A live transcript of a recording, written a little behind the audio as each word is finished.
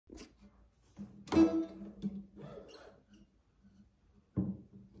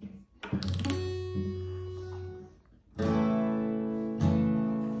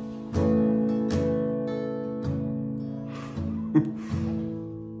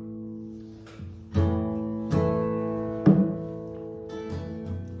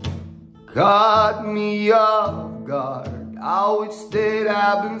caught me off guard. I wish that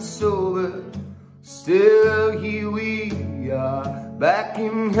I've been sober. Still here we are, back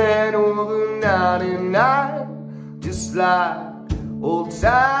in Hanover '99, just like old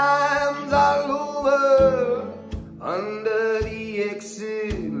times all over. Under the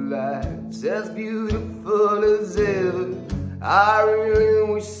exit lights, as beautiful as ever. I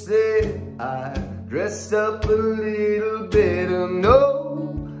really wish that I dressed up a little better.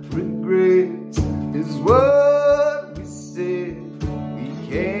 No regrets is what we said. We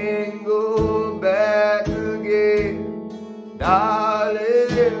can't go back again,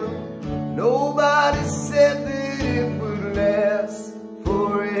 darling. Nobody said that it would last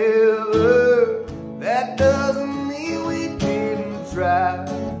forever. That doesn't mean we didn't try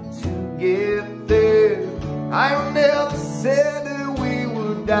to get there. I never said that we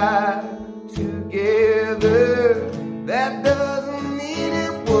would die together. That doesn't mean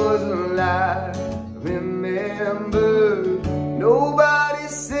it was a lie. Remember, nobody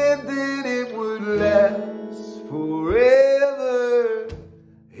said that it would last forever.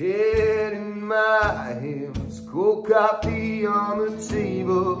 Head in my hands, cold coffee on the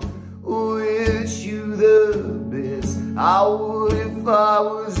table. Wish you the best. I would if I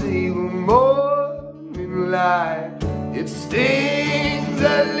was able. More in life, it stings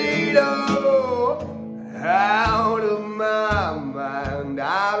a little out of my mind.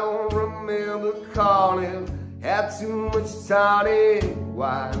 I don't remember calling, had too much tonic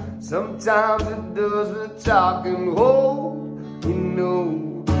wine. Sometimes it does the talking. Oh, you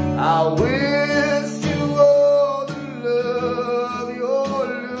know, I wish you all the love you're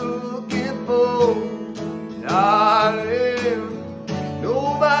looking for, darling.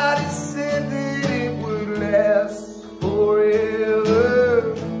 Nobody said that it would last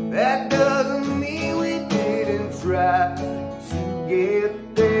forever. That doesn't mean we didn't try to get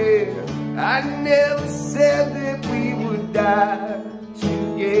there. I never said that we would die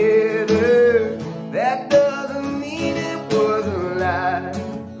together. That doesn't mean it was a lie.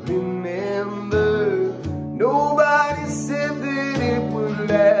 Remember, nobody said that it would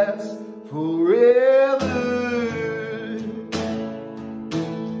last forever.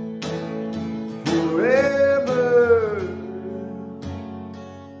 Forever.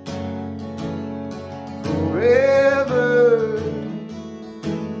 Forever.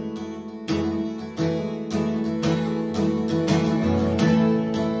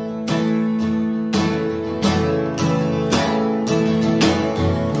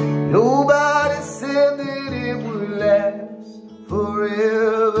 Nobody said that it would last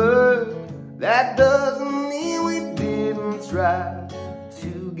forever. That doesn't mean we didn't try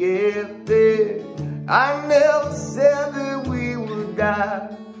to get there. I never said that we would die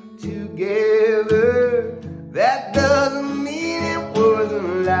together.